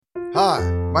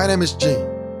Hi, my name is Gene,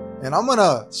 and I'm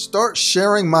gonna start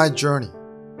sharing my journey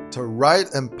to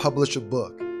write and publish a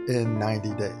book in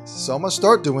 90 days. So I'm gonna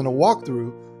start doing a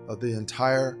walkthrough of the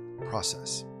entire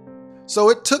process.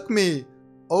 So it took me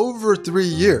over 3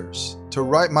 years to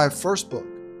write my first book,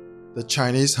 The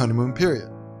Chinese Honeymoon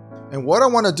Period. And what I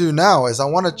want to do now is I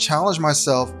want to challenge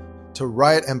myself to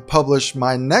write and publish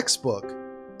my next book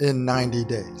in 90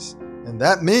 days. And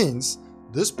that means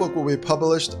this book will be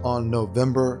published on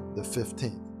November the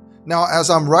 15th. Now, as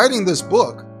I'm writing this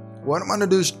book, what I'm going to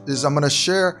do is I'm going to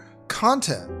share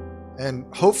content and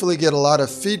hopefully get a lot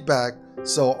of feedback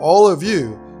so all of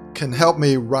you can help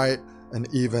me write an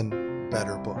even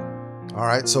better book. All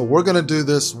right, so we're going to do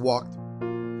this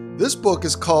walkthrough. This book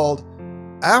is called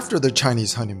After the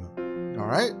Chinese Honeymoon. All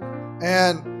right,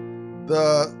 and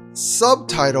the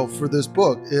subtitle for this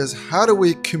book is How Do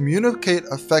We Communicate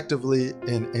Effectively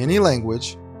in Any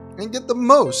Language and Get the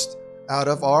Most Out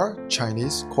of Our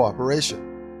Chinese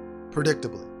Cooperation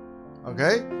Predictably.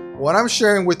 Okay, what I'm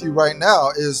sharing with you right now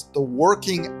is the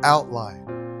working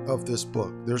outline of this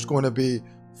book. There's going to be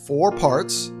 4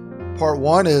 parts. Part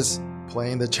 1 is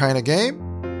playing the China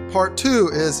game. Part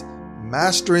 2 is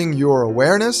mastering your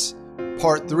awareness.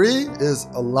 Part 3 is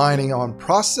aligning on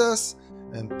process.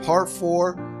 And part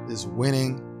 4 is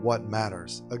winning what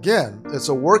matters. Again, it's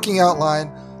a working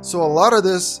outline, so a lot of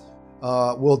this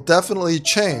will definitely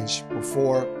change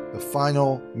before the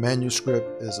final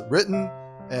manuscript is written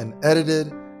and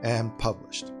edited and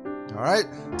published. All right,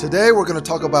 today we're going to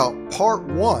talk about part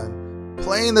 1,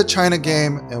 playing the China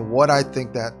game and what I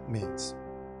think that means.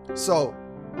 So,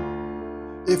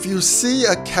 if you see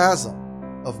a chasm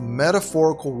of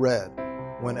metaphorical red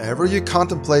whenever you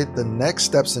contemplate the next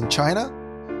steps in China,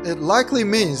 it likely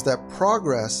means that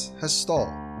progress has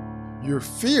stalled. Your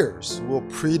fears will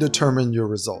predetermine your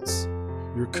results.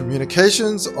 Your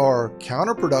communications are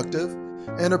counterproductive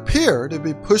and appear to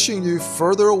be pushing you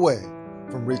further away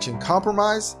from reaching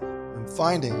compromise and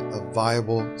finding a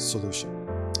viable solution.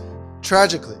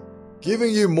 Tragically,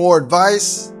 giving you more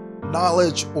advice,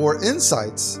 knowledge, or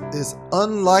insights is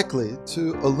unlikely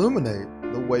to illuminate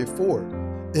the way forward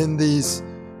in these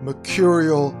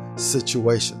mercurial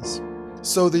situations.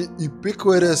 So the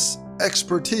ubiquitous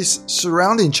expertise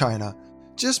surrounding China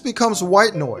just becomes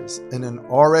white noise in an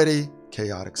already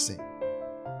chaotic scene.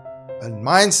 A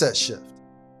mindset shift,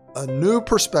 a new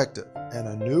perspective, and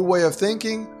a new way of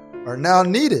thinking are now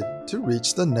needed to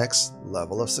reach the next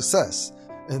level of success.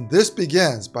 And this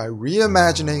begins by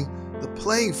reimagining the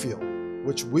playing field,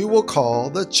 which we will call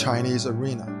the Chinese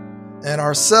arena, and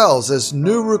ourselves as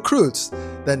new recruits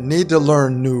that need to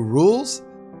learn new rules,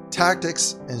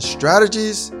 tactics, and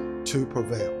strategies to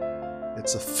prevail.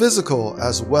 It's a physical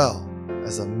as well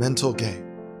as a mental game.